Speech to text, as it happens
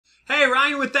Hey,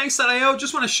 Ryan with Thanks.io.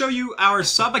 Just want to show you our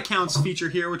Subaccounts feature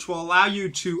here, which will allow you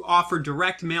to offer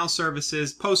direct mail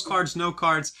services, postcards, note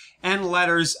cards, and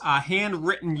letters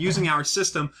handwritten using our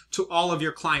system to all of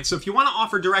your clients. So if you want to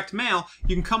offer direct mail,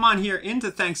 you can come on here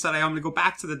into Thanks.io. I'm going to go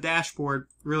back to the dashboard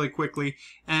really quickly,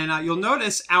 and you'll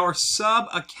notice our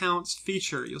Subaccounts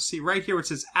feature. You'll see right here where it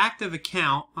says Active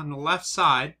Account on the left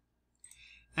side.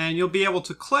 And you'll be able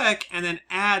to click and then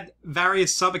add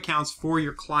various sub-accounts for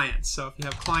your clients. So if you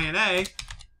have client A,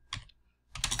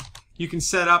 you can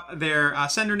set up their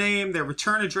sender name, their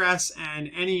return address,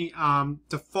 and any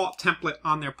default template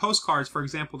on their postcards, for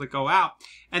example, that go out.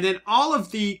 And then all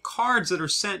of the cards that are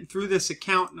sent through this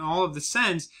account and all of the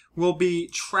sends will be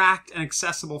tracked and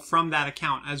accessible from that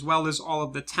account, as well as all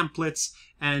of the templates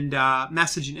and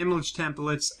message and image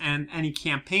templates and any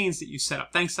campaigns that you set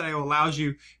up. Thanks.io allows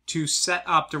you to set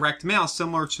up direct mail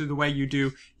similar to the way you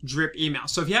do drip email.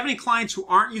 So if you have any clients who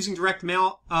aren't using direct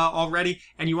mail already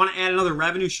and you want to add another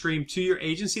revenue stream to your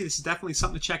agency, this is definitely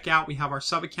something to check out. We have our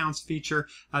Subaccounts feature.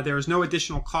 There is no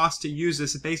additional cost to use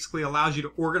this. It basically allows you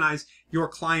to organize your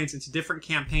clients into different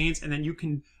campaigns, and then you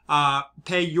can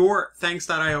pay your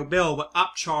Thanks.io bill, but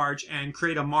upcharge and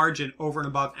create a margin over and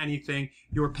above anything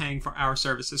you're paying for our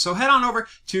services. So head on over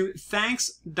to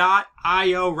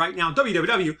Thanks.io right now,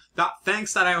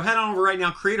 www.thanks.io. Head on over right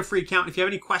now, create a free account. If you have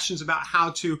any questions about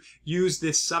how to use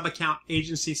this sub-account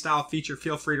agency style feature,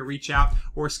 feel free to reach out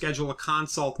or schedule a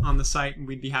consult on the site, and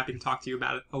we'd be happy to talk to you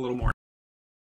about it a little more.